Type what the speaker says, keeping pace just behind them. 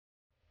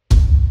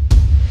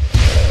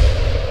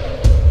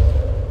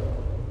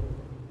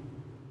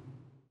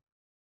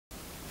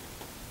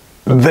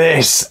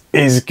This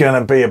is going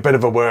to be a bit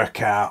of a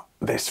workout,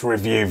 this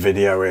review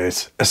video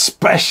is,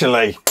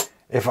 especially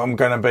if I'm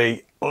going to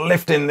be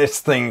lifting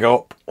this thing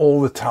up all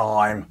the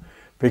time,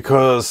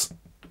 because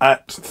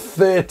at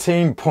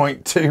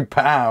 13.2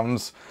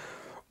 pounds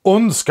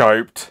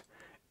unscoped,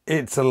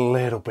 it's a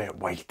little bit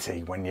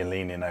weighty when you're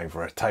leaning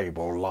over a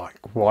table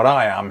like what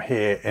I am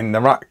here in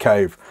the Rack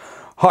Cave.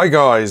 Hi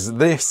guys,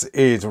 this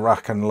is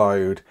Rack and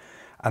Load,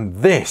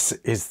 and this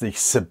is the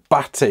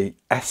Sabatti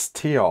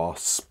STR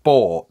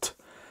Sport.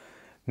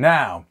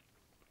 Now,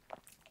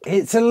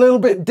 it's a little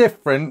bit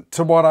different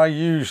to what I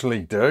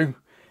usually do.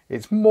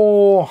 It's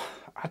more,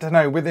 I don't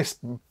know, with this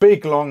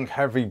big, long,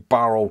 heavy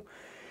barrel,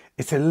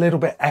 it's a little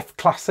bit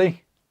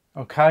F-classy,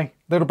 okay? A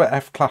little bit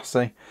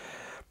F-classy.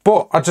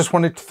 But I just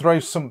wanted to throw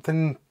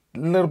something a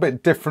little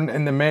bit different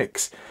in the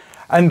mix.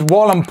 And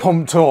while I'm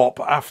pumped up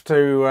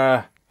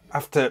after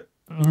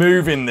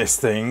moving this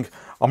thing,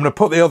 I'm going to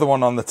put the other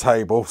one on the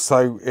table,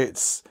 so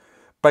it's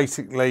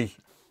basically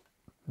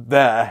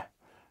there.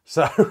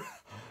 So,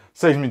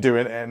 sees me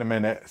doing it in a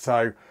minute.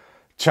 So,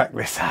 check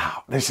this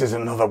out. This is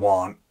another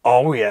one.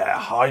 Oh yeah,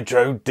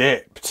 hydro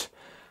dipped.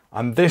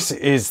 And this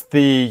is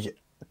the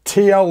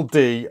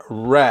TLD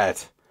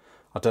Red.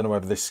 I don't know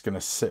whether this is going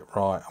to sit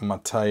right on my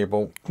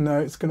table. No,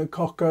 it's going to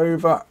cock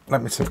over.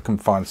 Let me see if I can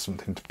find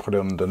something to put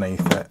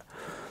underneath it.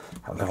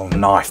 A little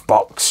knife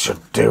box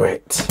should do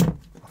it,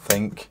 I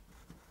think.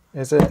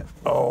 Is it?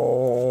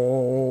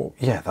 Oh,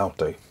 yeah, that'll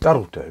do.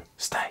 That'll do.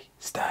 Stay.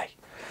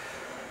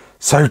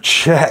 So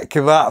check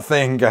that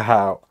thing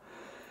out.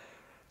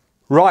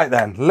 Right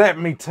then, let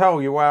me tell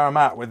you where I'm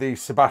at with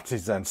these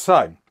Sabattis then.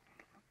 So,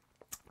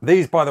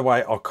 these, by the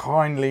way, are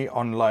kindly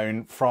on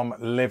loan from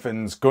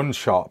Liven's gun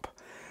shop.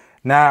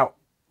 Now,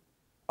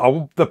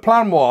 the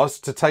plan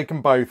was to take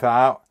them both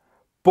out,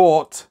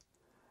 but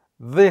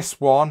this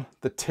one,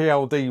 the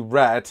TLD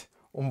Red,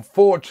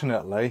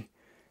 unfortunately,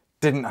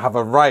 didn't have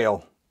a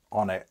rail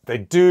on it. They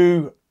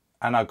do,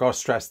 and I gotta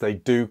stress, they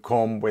do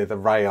come with a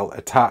rail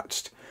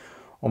attached.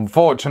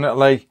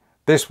 Unfortunately,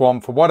 this one,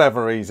 for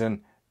whatever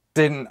reason,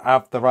 didn't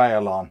have the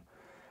rail on.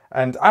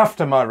 And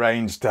after my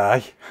range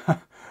day,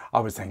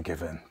 I was then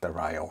given the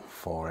rail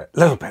for it. A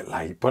little bit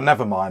late, but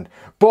never mind.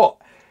 But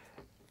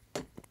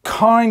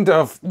kind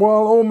of,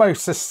 well,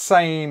 almost the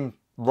same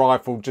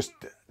rifle, just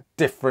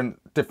different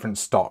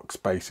stocks,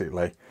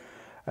 basically.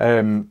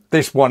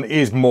 This one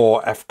is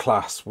more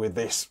F-class with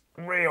this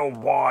real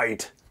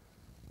wide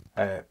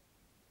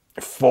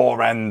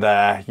fore end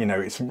there. You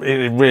know, it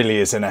really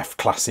is an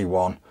F-classy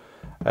one.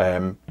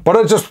 But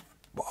I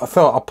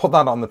thought I'll put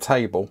that on the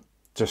table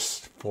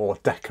just for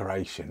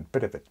decoration,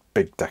 bit of a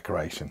big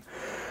decoration.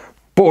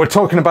 But we're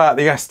talking about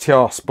the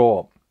STR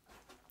Sport.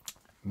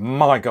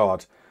 My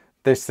God,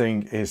 this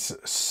thing is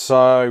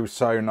so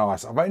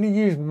nice. I've only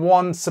used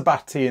one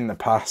Sabatti in the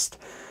past.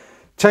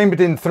 Chambered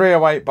in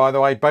 308, by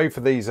the way. Both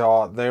of these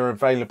they're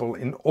available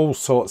in all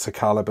sorts of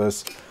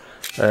calibers.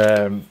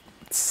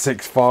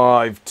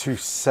 6.5,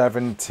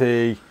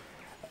 270.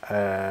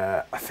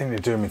 I think they're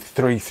doing with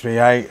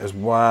 338 as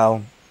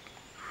well.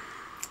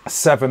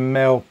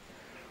 7mm.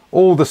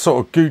 All the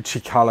sort of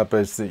Gucci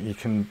calibers that you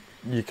can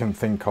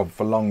think of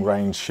for long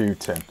range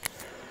shooting.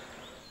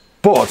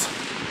 But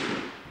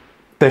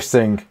this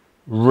thing,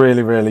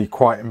 really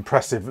quite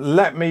impressive.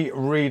 Let me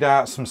read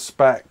out some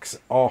specs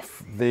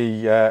off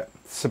the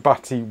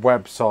Sabatti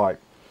website.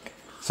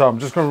 So I'm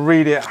just going to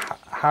read it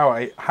how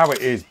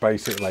it is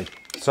basically.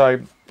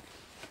 So,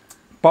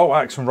 bolt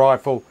action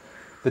rifle.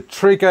 The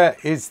trigger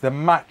is the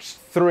Match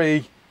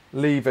 3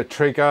 lever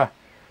trigger.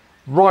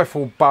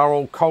 Rifle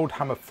barrel, cold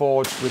hammer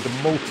forged with a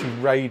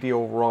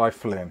multi-radial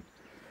rifling.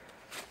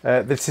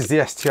 This is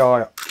the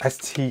STR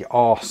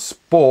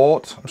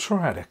Sport. I'm sure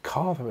I had a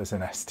car that was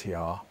an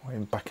STR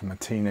back in my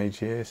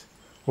teenage years.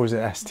 Or was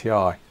it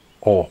STI?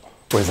 Or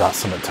was that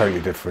something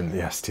totally different,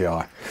 the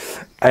STI?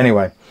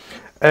 Anyway,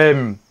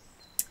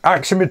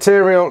 action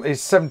material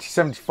is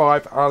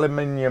 7075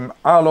 aluminium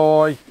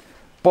alloy.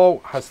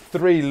 Bolt has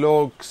 3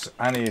 lugs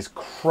and is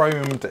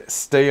chromed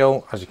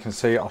steel. As you can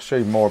see, I'll show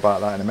you more about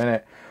that in a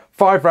minute.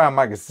 5-round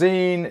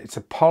magazine. It's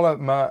a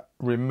polymer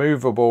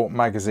removable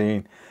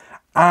magazine,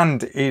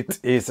 and it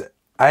is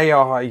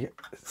AICS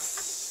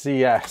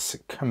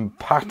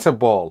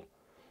compatible.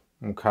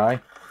 Okay,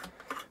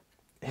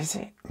 is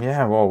it?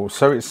 Yeah, well,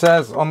 so it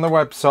says on the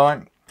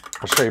website.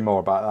 I'll show you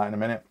more about that in a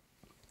minute.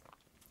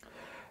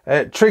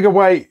 Trigger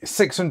weight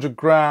 600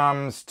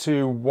 grams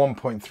to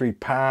 1.3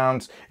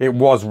 pounds. It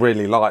was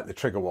really light, the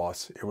trigger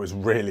was. It was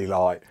really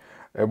light.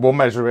 We'll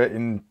measure it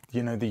in,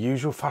 you know, the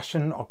usual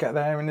fashion. I'll get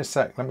there in a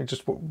sec. Let me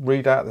just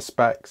read out the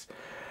specs.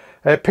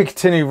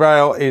 Picatinny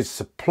rail is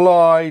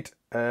supplied.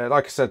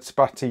 Like I said,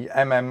 Sabatti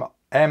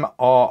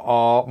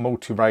MRR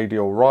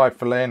multi-radial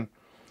rifling.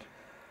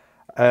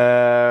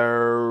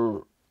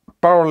 Barrel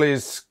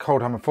is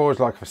cold hammer forged,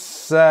 like I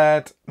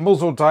said.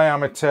 Muzzle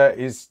diameter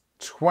is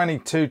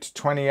 22 to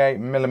 28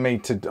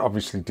 millimeter,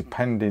 obviously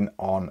depending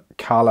on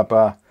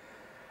caliber.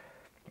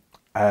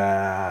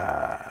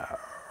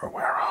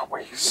 Where are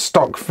we?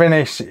 Stock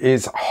finish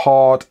is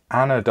hard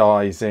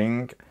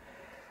anodizing.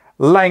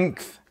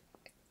 Length,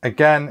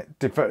 again,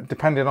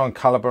 depending on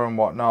caliber and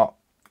whatnot,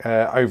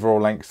 overall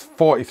length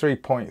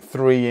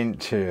 43.3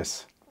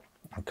 inches.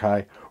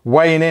 Okay,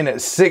 weighing in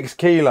at 6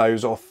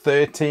 kilos or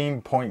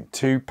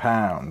 13.2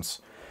 pounds.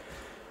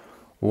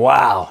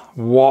 Wow,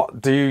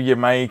 what do you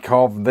make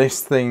of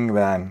this thing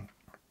then?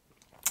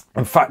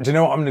 In fact, do you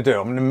know what I'm going to do?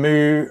 I'm going to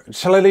move.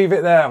 Shall I leave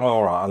it there?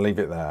 All right, I'll leave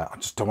it there. I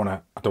just don't want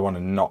to. I don't want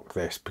to knock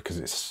this because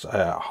it's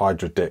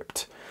hydro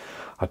dipped.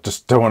 I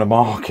just don't want to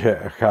mark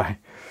it. Okay.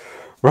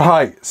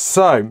 Right.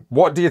 So,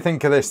 what do you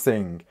think of this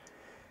thing?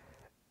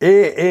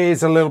 It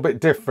is a little bit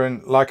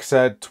different, like I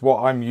said, to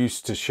what I'm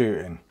used to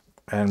shooting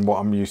and what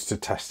I'm used to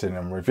testing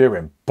and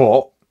reviewing.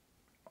 But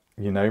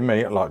you know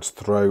me, I like to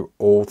throw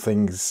all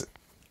things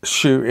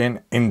shooting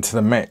into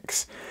the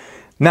mix.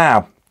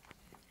 Now,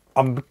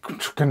 I'm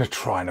going to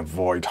try and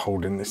avoid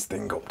holding this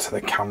thing up to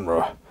the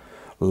camera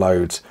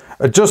loads.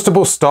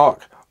 Adjustable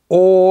stock,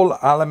 all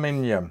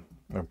aluminium,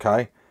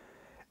 okay?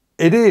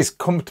 It is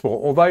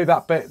comfortable, although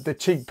that bit, the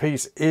cheek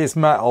piece is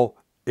metal,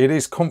 it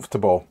is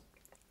comfortable,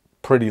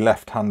 pretty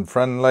left-hand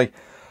friendly.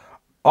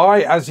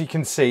 As you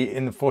can see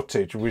in the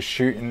footage, was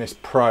shooting this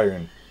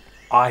prone.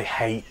 I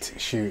hate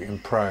shooting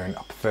prone,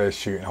 I prefer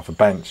shooting off a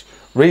bench.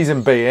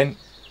 Reason being,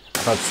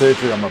 I've had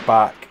surgery on my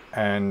back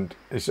and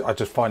I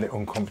just find it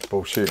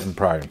uncomfortable shooting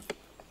prone.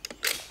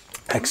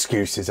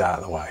 Excuses out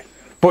of the way.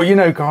 But you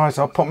know guys,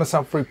 I'll put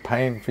myself through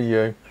pain for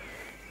you.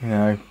 You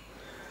know,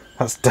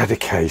 that's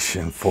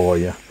dedication for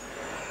you.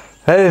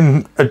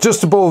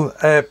 Adjustable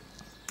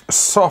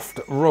soft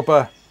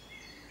rubber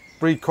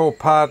recoil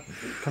pad,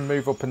 can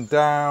move up and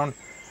down.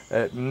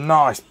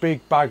 Nice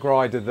big bag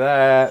rider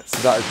there, so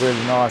that is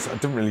really nice. I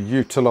didn't really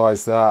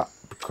utilise that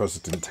because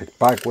I didn't take a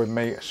bag with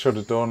me. I should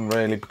have done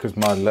really, because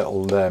my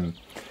little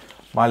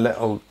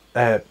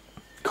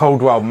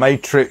Coldwell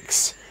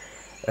Matrix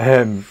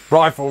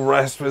rifle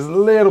rest was a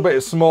little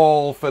bit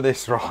small for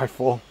this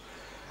rifle.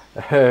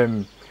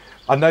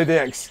 I know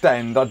they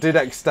extend. I did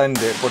extend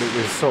it, but it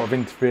was sort of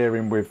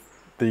interfering with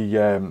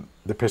the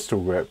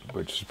pistol grip,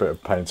 which is a bit of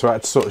a pain. So I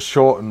had to sort of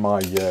shorten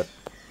my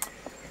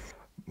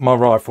my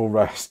rifle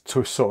rest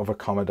to sort of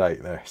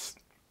accommodate this.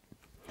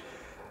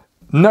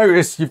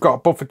 Notice you've got a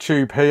buffer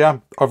tube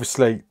here.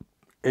 Obviously,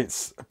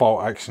 it's a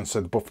bolt action,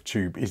 so the buffer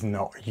tube is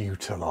not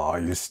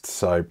utilised.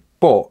 So,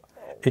 but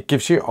it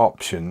gives you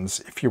options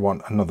if you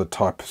want another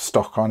type of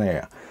stock on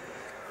here.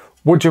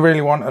 Would you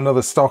really want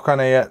another stock on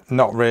here?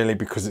 Not really,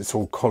 because it's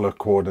all colour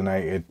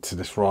coordinated to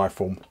this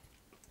rifle.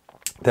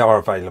 They are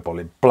available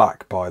in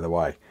black, by the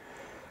way.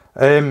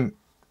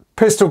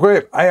 Pistol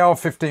grip,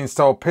 AR-15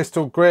 style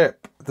pistol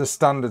grip, the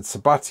standard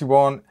Sabatti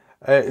one.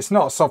 It's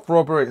not soft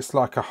rubber, it's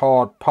like a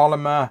hard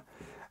polymer.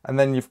 And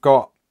then you've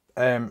got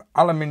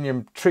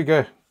aluminium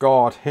trigger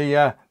guard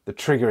here. The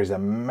trigger is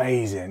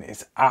amazing.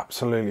 It's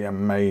absolutely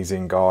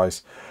amazing,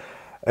 guys.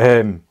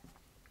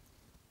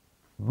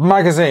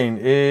 Magazine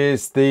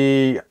is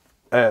the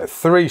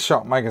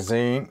 3-shot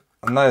magazine,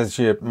 and there's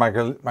your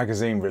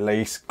magazine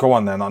release. Go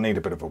on then, I need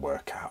a bit of a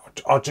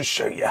workout. I'll just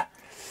show you.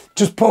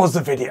 Just pause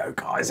the video,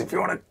 guys, if you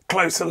want a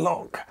closer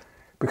look,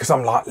 because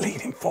I'm like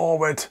leaning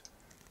forward.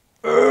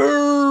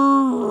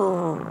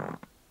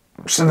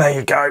 So there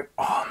you go.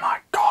 Oh my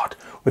God,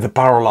 with a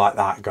barrel like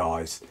that,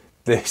 guys,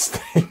 this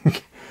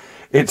thing,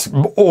 it's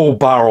all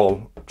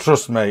barrel.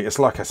 Trust me, it's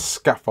like a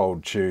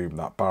scaffold tube,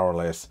 that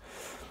barrel is.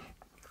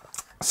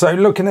 So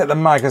looking at the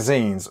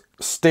magazines,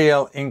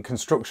 steel in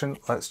construction.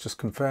 Let's just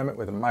confirm it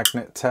with a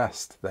magnet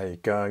test. There you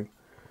go.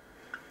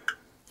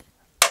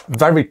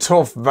 Very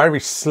tough, very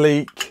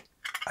sleek,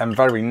 and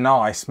very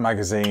nice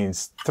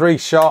magazines.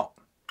 3-shot,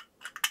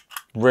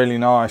 really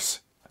nice.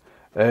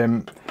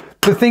 The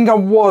thing I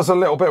was a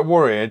little bit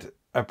worried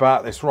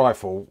about this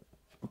rifle,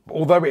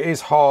 although it is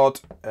hard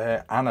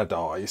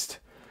anodized,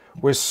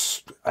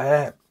 was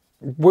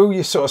will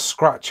you sort of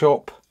scratch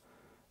up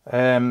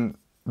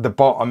the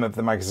bottom of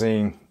the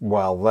magazine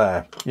well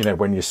there, you know,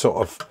 when you're sort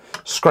of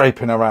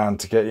scraping around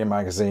to get your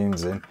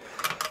magazines in.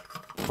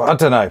 But I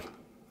don't know,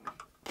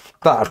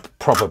 that'd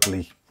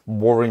probably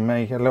worry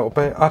me a little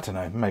bit. I don't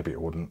know, maybe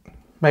it wouldn't.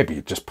 Maybe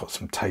you just put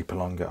some tape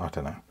along it, I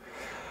don't know.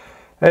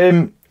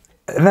 And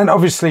then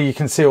obviously you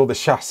can see all the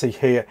chassis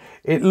here.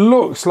 It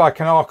looks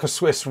like an Arca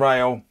Swiss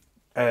rail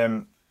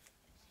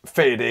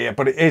fitted here,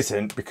 but it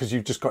isn't, because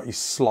you've just got your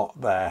slot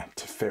there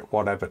to fit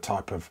whatever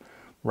type of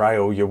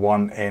rail you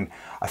want in.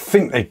 I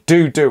think they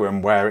do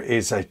them where it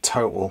is a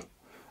total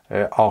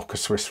Arca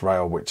Swiss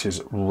rail, which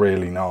is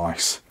really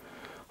nice.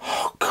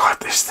 Oh God,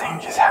 this thing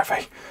is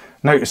heavy.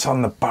 Notice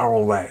on the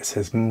barrel there it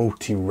says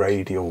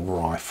multi-radial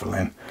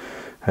rifling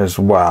as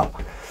well.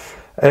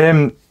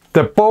 The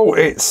bolt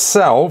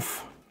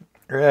itself,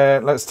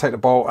 let's take the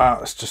bolt out.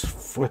 Let's just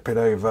flip it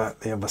over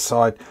the other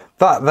side.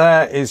 That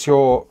there is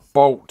your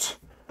bolt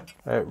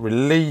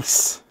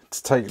release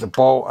to take the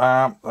bolt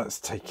out. Let's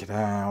take it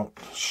out,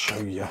 show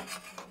you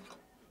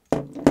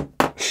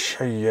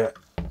it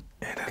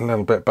a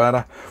little bit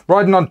better.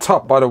 Riding on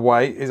top, by the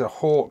way, is a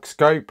Hawk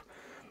scope.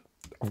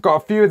 I've got a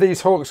few of these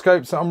Hawk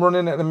scopes that I'm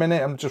running at the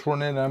minute. I'm just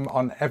running them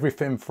on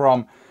everything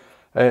from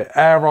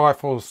air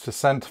rifles to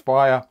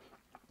centerfire.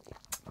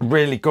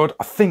 really good.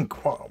 I think,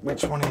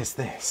 which one is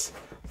this?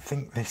 I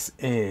think this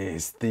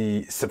is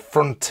the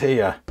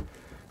Frontier.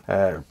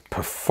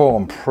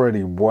 Perform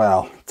pretty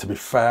well, to be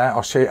fair.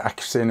 I'll show you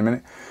accuracy in a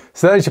minute.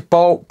 So there's your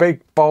bolt,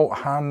 big bolt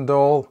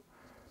handle,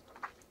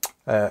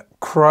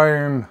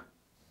 chrome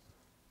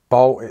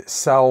bolt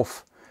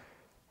itself.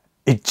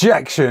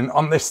 Ejection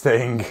on this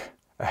thing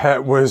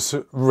was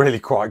really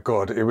quite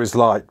good. It was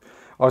like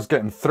I was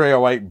getting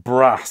 308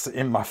 brass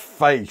in my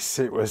face.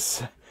 It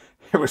was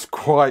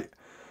quite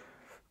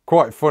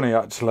funny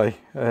actually.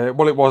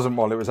 Well, it wasn't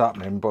while it was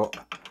happening, but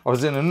I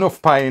was in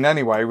enough pain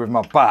anyway with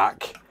my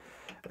back,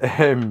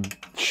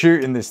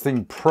 shooting this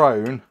thing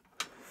prone,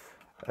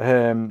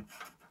 and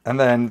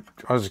then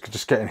I was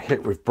just getting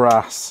hit with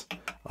brass.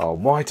 Oh,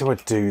 why do I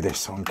do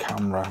this on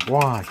camera?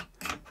 Why?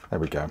 There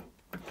we go.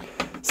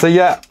 So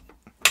yeah,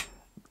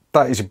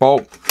 that is your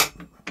bolt.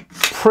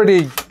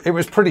 It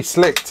was pretty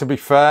slick, to be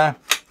fair.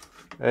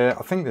 I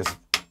think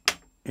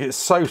it's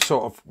so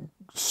sort of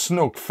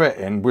snug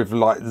fitting with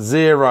like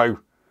zero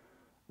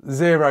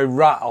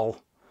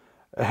rattle,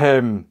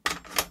 that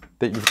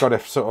you've got to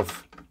sort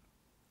of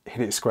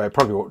hit it square.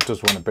 Probably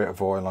does want a bit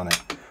of oil on it,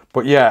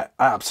 but yeah,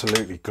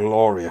 absolutely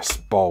glorious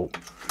bolt,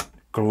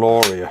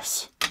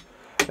 glorious.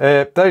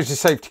 There's your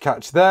safety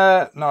catch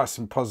there, nice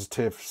and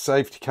positive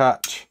safety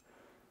catch,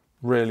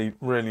 really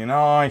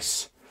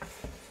nice.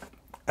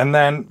 And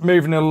then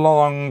moving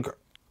along,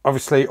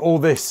 obviously all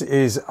this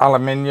is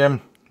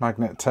aluminium,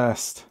 magnet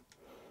test,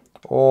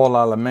 all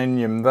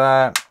aluminium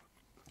there.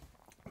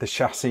 The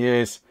chassis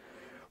is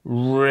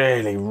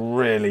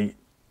really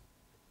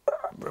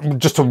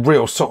just a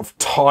real sort of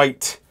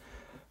tight,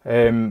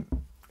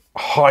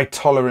 high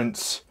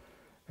tolerance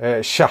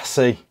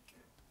chassis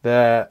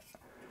there.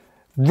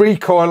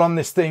 Recoil on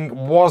this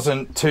thing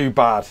wasn't too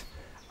bad,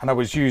 and I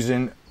was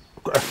using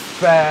a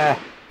fair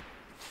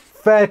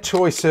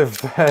choice of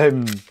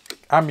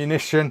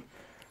ammunition.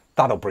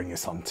 That'll bring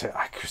us on to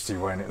accuracy,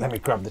 won't it? Let me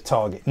grab the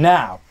target.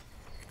 Now,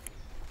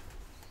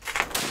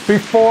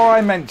 before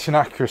I mention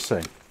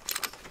accuracy,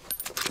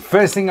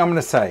 first thing I'm going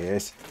to say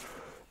is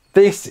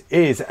this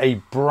is a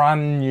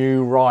brand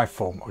new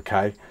rifle,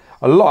 okay?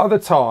 A lot of the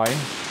time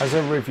as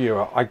a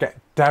reviewer, I get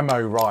demo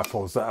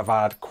rifles that have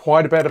had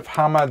quite a bit of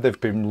hammer, they've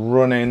been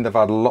running, they've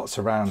had lots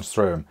of rounds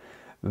through them.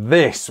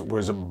 This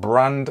was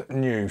brand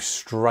new,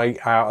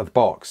 straight out of the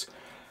box.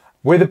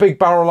 With a big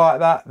barrel like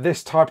that,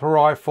 this type of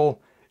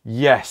rifle,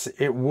 yes,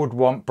 it would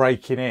want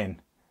breaking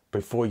in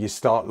before you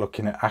start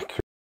looking at accuracy.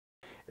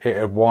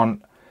 It would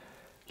want,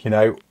 you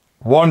know,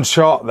 one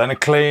shot, then a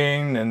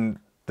clean, and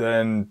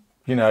then,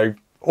 you know,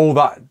 all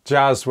that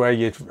jazz where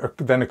you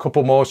then a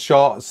couple more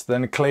shots,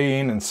 then a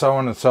clean, and so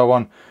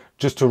on,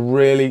 just to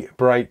really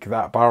break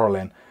that barrel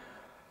in.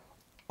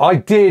 I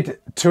did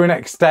to an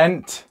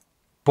extent,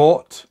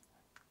 but,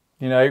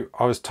 you know,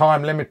 I was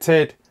time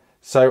limited,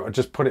 so I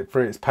just put it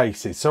through its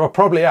paces. So I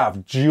probably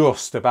have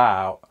just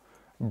about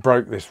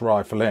broke this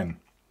rifle in.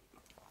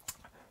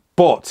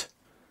 But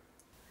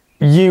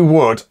you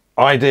would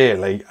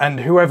ideally,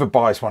 and whoever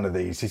buys one of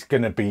these is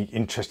going to be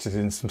interested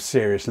in some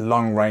serious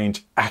long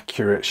range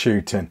accurate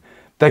shooting.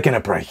 They're going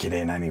to break it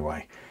in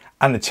anyway,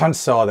 and the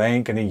chances are they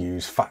ain't going to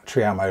use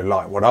factory ammo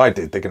like what I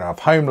did. They're going to have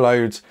home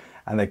loads,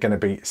 and they're going to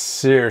be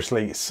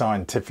seriously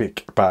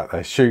scientific about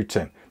their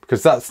shooting,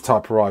 because that's the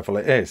type of rifle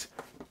it is.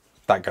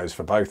 That goes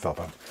for both of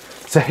them.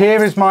 So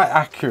here is my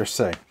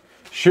accuracy.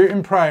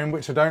 Shooting prone,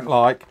 which I don't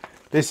like.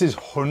 This is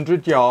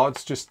 100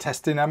 yards, just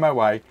testing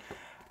MOA.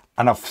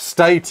 And I've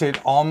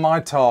stated on my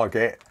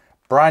target,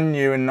 brand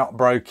new and not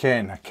broke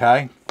in,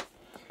 okay?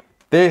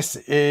 This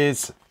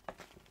is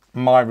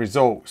my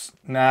results.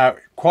 Now,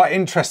 quite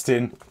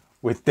interesting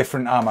with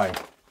different ammo.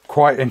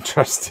 Quite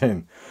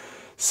interesting.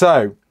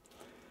 So,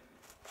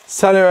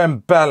 Cello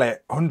and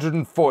Bellet,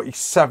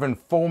 147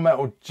 full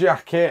metal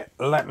jacket.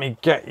 Let me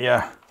get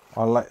you,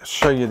 I'll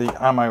show you the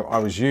ammo I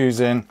was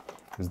using.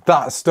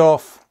 That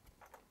stuff,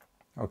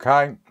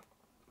 okay?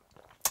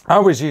 I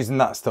was using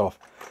that stuff.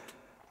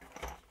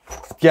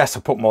 Yes,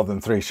 I put more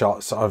than 3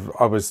 shots.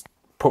 I was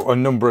put a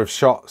number of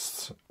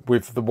shots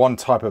with the one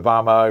type of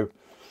ammo.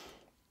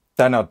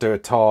 Then I'd do a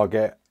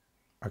target,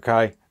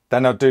 okay?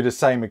 Then I'd do the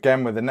same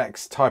again with the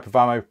next type of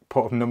ammo,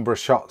 put a number of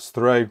shots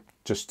through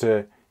just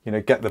to, you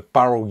know, get the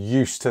barrel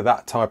used to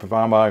that type of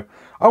ammo.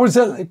 I was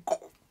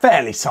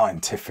fairly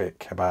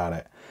scientific about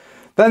it.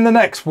 Then the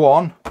next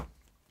one,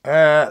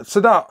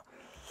 so that,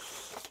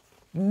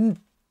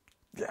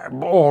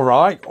 all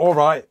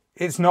right.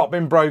 It's not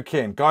been broke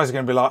in. Guys are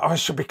going to be like, oh, I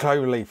should be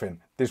clover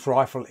leafing. This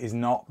rifle is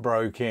not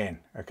broke in,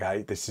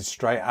 okay? This is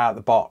straight out of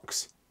the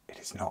box. It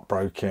is not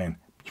broke in.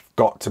 You've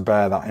got to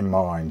bear that in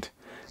mind.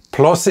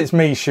 Plus it's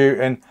me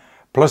shooting.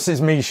 Plus it's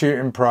me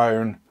shooting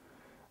prone.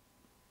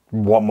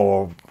 What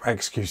more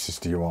excuses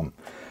do you want?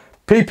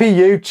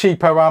 PPU,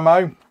 cheapo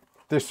ammo.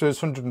 This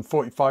was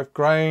 145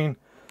 grain.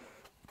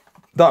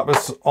 That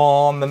was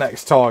on the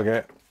next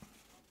target.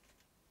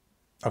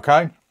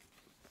 Okay.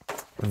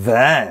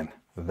 Then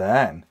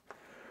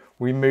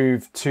we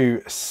moved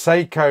to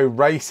Seiko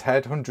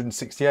Racehead,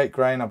 168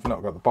 grain. I've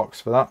not got the box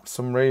for that for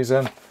some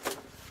reason.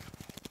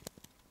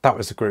 that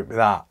was the group with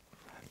that.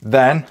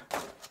 Then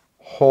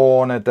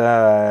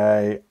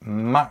Hornaday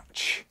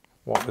match.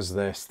 What was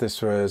this?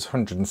 This was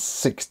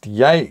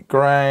 168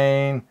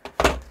 grain.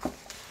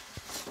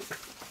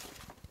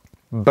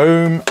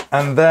 Boom.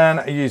 And then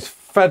I used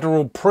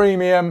Federal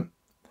Premium,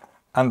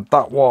 and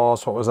that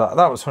was, what was that?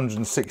 That was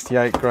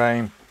 168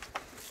 grain.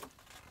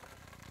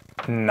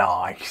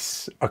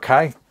 Nice.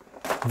 Okay.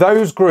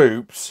 Those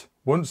groups,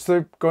 once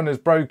the gun is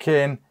broke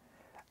in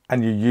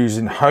and you're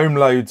using home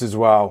loads as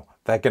well,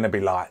 they're going to be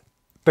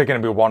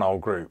one-hole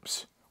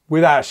groups,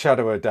 without a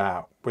shadow of a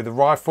doubt. With a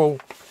rifle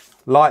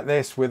like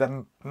this, with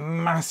a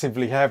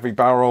massively heavy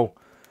barrel,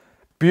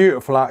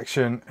 beautiful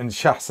action and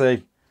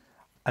chassis,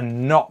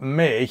 and not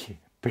me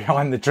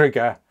behind the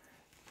trigger,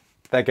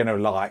 they're going to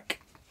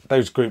like,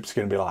 those groups are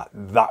going to be like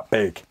that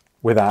big,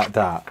 without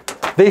doubt.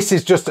 This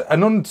is just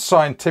an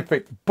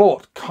unscientific,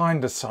 but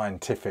kind of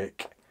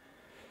scientific.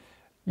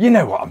 You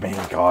know what I mean,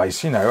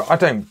 guys. You know, I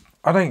don't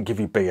give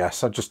you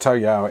BS. I just tell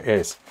you how it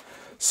is.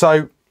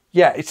 So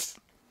yeah,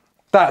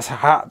 that's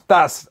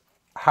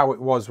how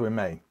it was with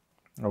me.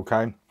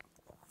 Okay.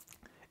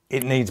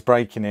 It needs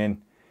breaking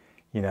in.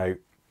 You know,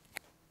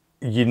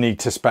 you need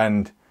to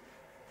spend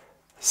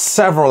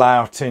several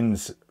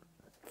outings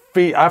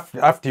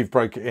after you've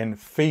broke it in,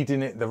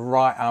 feeding it the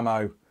right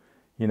ammo,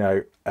 you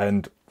know,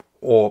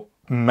 or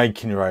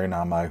making your own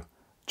ammo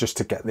just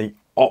to get the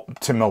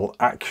optimal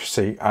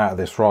accuracy out of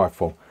this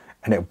rifle,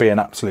 and it'll be an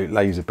absolute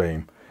laser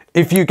beam.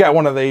 If you get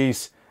one of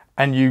these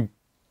and you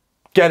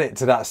get it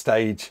to that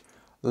stage,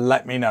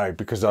 let me know,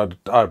 because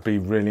I'd be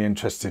really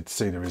interested to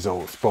see the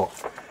results. But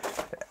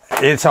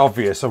it's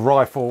obvious a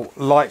rifle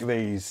like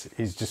these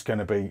is just going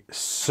to be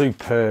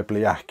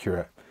superbly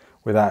accurate,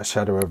 without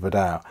shadow of a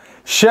doubt.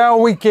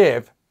 Shall we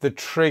give the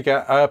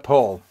trigger a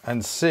pull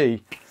and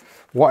see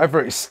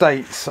whatever it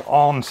states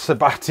on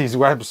Sabatti's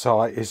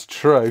website is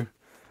true?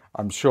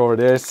 I'm sure it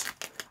is.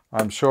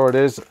 I'm sure it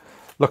is.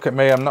 Look at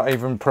me, I'm not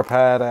even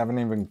prepared. I haven't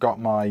even got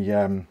my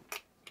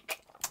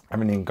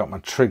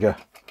trigger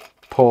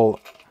pull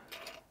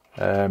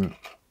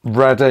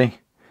ready.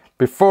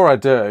 Before I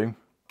do,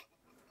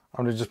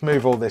 I'm gonna just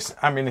move all this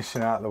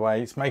ammunition out of the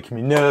way. It's making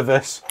me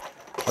nervous.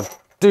 I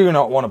do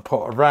not want to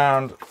put a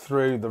round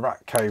through the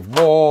rack cave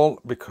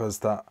wall, because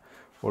that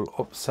will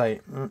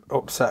upset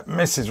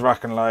Mrs.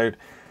 RACKNLOAD,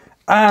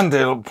 and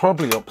it'll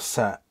probably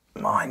upset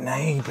my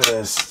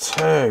neighbours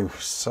too.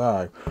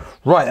 So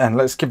right then,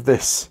 let's give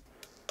this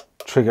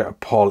trigger a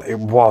pull. It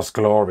was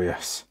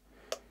glorious.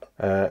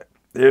 It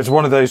was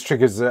one of those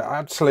triggers that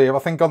actually, I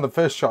think on the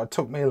first shot, it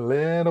took me a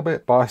little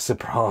bit by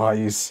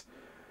surprise.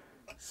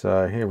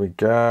 So here we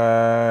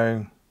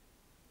go.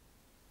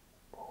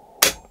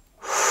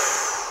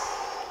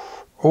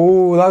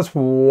 Oh, that's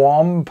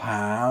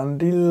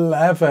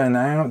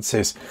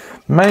 £1.11.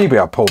 Maybe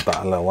I pulled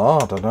that a little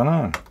hard, I don't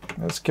know.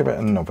 Let's give it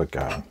another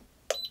go.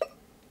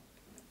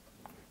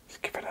 Let's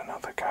give it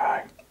another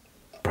go.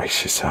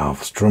 Brace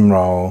yourselves, drum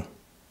roll.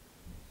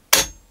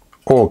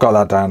 Oh, got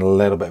that down a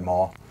little bit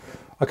more.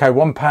 Okay,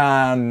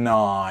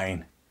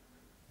 £1.09.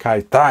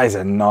 Okay, that is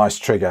a nice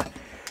trigger.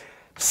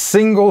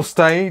 Single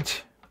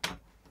stage.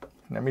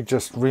 Let me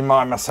just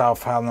remind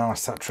myself how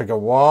nice that trigger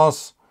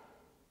was.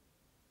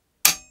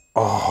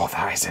 Oh,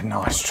 that is a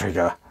nice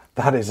trigger.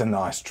 That is a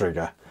nice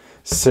trigger.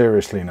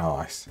 Seriously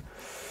nice.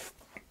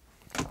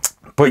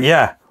 But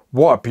yeah,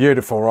 what a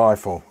beautiful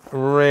rifle.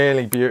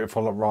 Really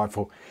beautiful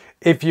rifle.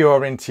 If you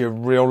are into your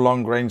real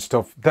long range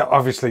stuff,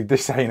 obviously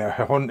this ain't a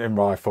hunting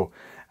rifle,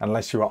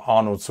 unless you are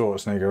Arnold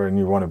Schwarzenegger and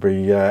you want to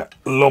be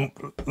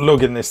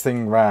lugging this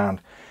thing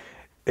around.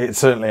 It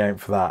certainly ain't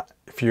for that.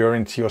 If you're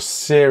into your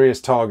serious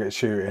target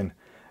shooting,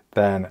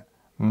 then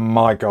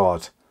my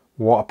God,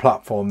 what a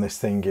platform this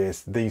thing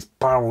is. These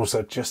barrels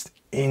are just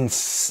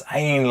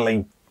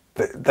insanely,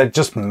 they're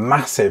just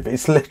massive.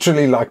 It's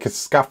literally like a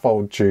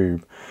scaffold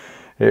tube.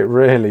 It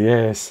really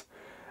is.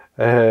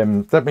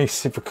 Let me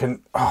see if I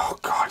can, oh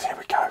God, here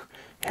we go.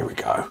 Here we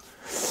go.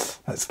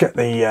 Let's get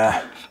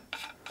the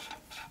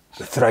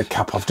thread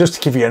cap off, just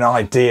to give you an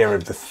idea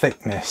of the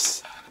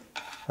thickness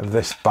of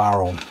this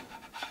barrel.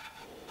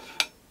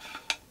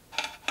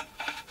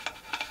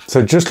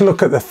 So just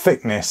look at the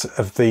thickness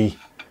of the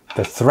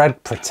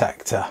thread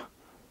protector.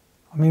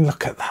 I mean,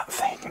 look at that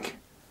thing.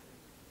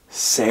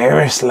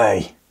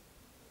 Seriously.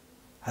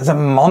 That's a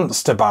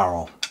monster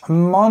barrel. A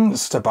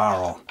monster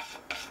barrel.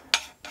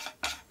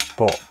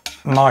 But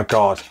my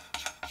God,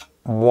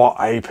 what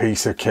a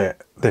piece of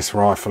kit this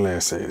rifle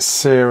is. It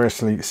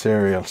seriously is,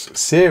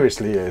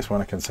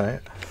 when I can say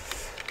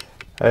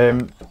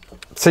it.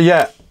 So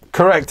yeah,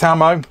 correct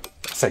ammo. I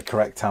say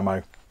correct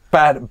ammo.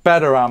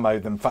 Better ammo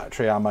than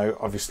factory ammo,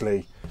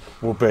 obviously,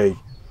 will be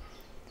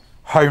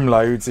home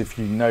loads, if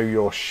you know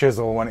your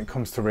shizzle when it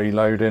comes to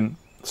reloading.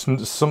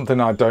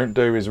 Something I don't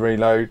do is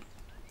reload.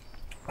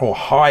 Or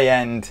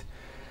high-end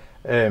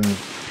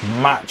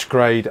match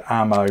grade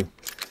ammo.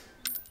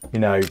 You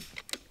know,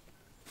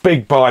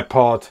 big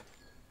bipod,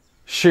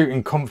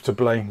 shooting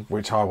comfortably,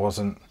 which I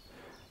wasn't.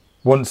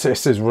 Once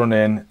this is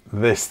running,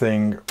 this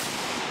thing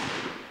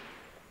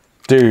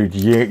dude,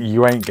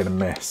 you ain't gonna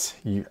miss.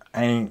 You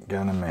ain't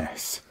gonna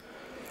miss.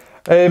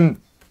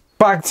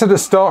 Back to the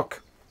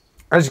stock.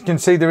 As you can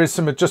see, there is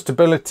some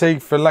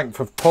adjustability for length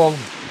of pull.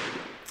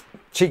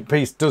 Cheek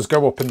piece does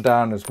go up and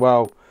down as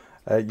well.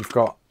 You've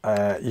got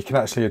you can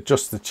actually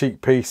adjust the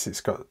cheek piece.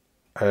 It's got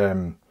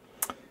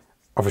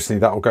obviously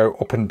that will go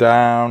up and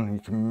down. You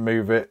can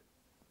move it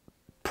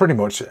pretty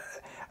much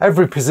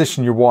every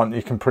position you want.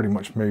 You can pretty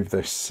much move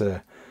this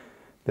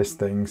this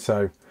thing.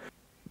 So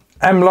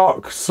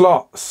M-lock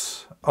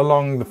slots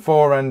along the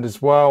fore end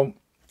as well,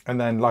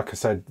 and then like I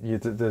said,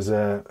 there's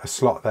a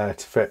slot there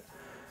to fit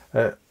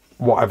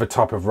whatever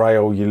type of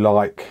rail you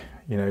like,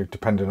 you know,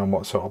 depending on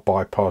what sort of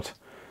bipod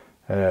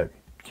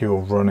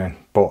you're running.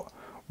 But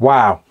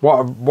wow,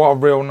 what a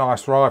real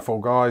nice rifle,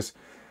 guys.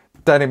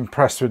 Dead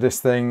impressed with this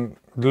thing.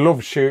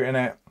 Love shooting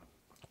it.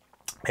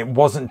 It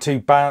wasn't too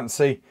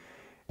bouncy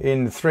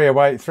in the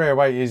 308.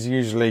 308 is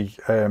usually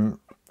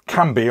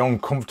can be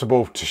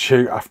uncomfortable to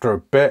shoot after a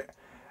bit,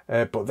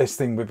 but this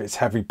thing with its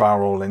heavy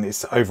barrel and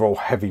its overall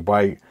heavy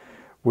weight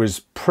was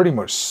pretty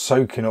much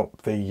soaking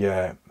up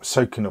the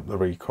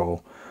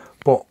recoil.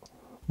 But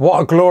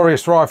what a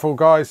glorious rifle,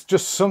 guys.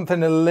 Just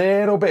something a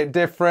little bit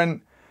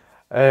different.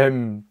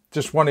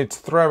 Just wanted to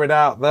throw it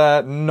out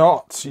there.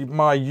 Not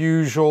my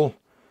usual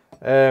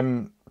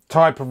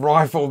type of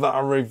rifle that I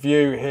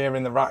review here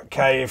in the Rack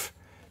Cave.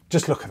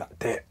 Just look at that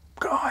dip,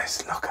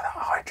 guys. Look at that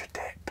Hydra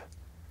dip.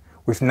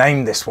 We've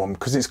named this one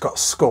because it's got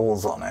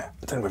skulls on it.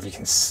 I don't know if you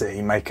can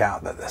see, make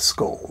out that they're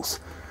skulls.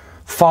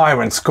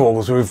 Fire and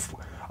skulls.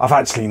 I've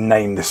actually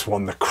named this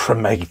one the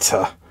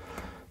Cremator.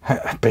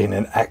 Being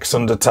an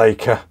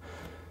ex-undertaker,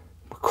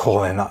 we're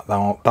calling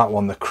that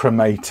one the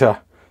Cremator.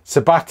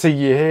 Sabatti,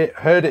 you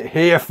heard it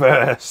here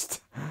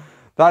first.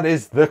 That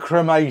is the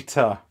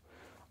Cremator.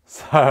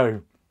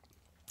 So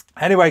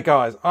anyway,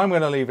 guys, I'm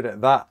going to leave it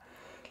at that.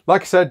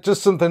 Like I said,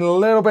 just something a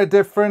little bit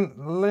different,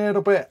 a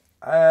little bit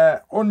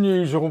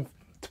unusual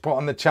to put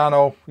on the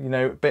channel, you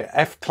know, a bit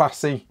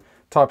F-classy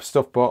type of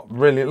stuff, but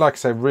really, like I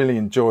said, really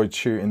enjoyed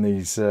shooting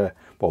these,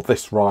 well,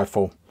 this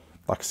rifle.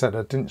 Like I said,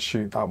 I didn't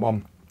shoot that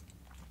one.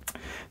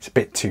 It's a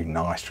bit too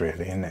nice,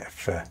 really, isn't it,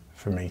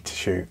 for me to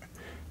shoot.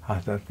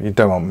 You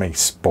don't want me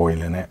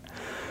spoiling it.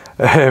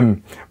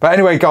 But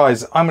anyway,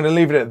 guys, I'm going to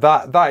leave it at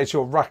that. That is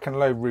your rack and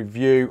load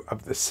review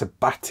of the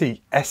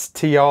Sabatti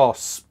STR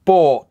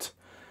Sport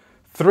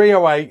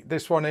 308.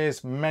 This one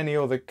is. Many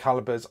other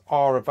calibers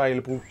are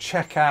available.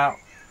 Check out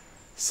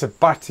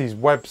Sabatti's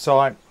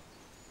website.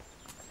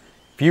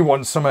 If you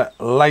want something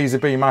laser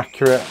beam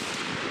accurate,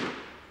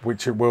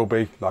 which it will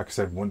be, like I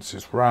said, once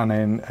it's ran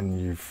in and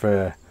you've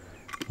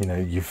you know,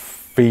 you're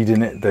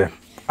feeding it the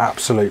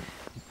absolute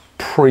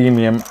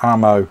premium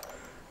ammo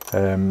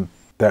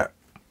that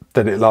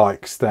it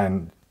likes,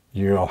 then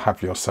you'll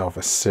have yourself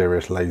a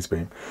serious laser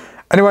beam.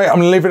 Anyway, I'm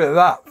gonna leave it at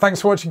that.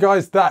 Thanks for watching,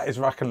 guys. That is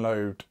Rack and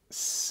Load.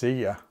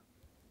 See ya.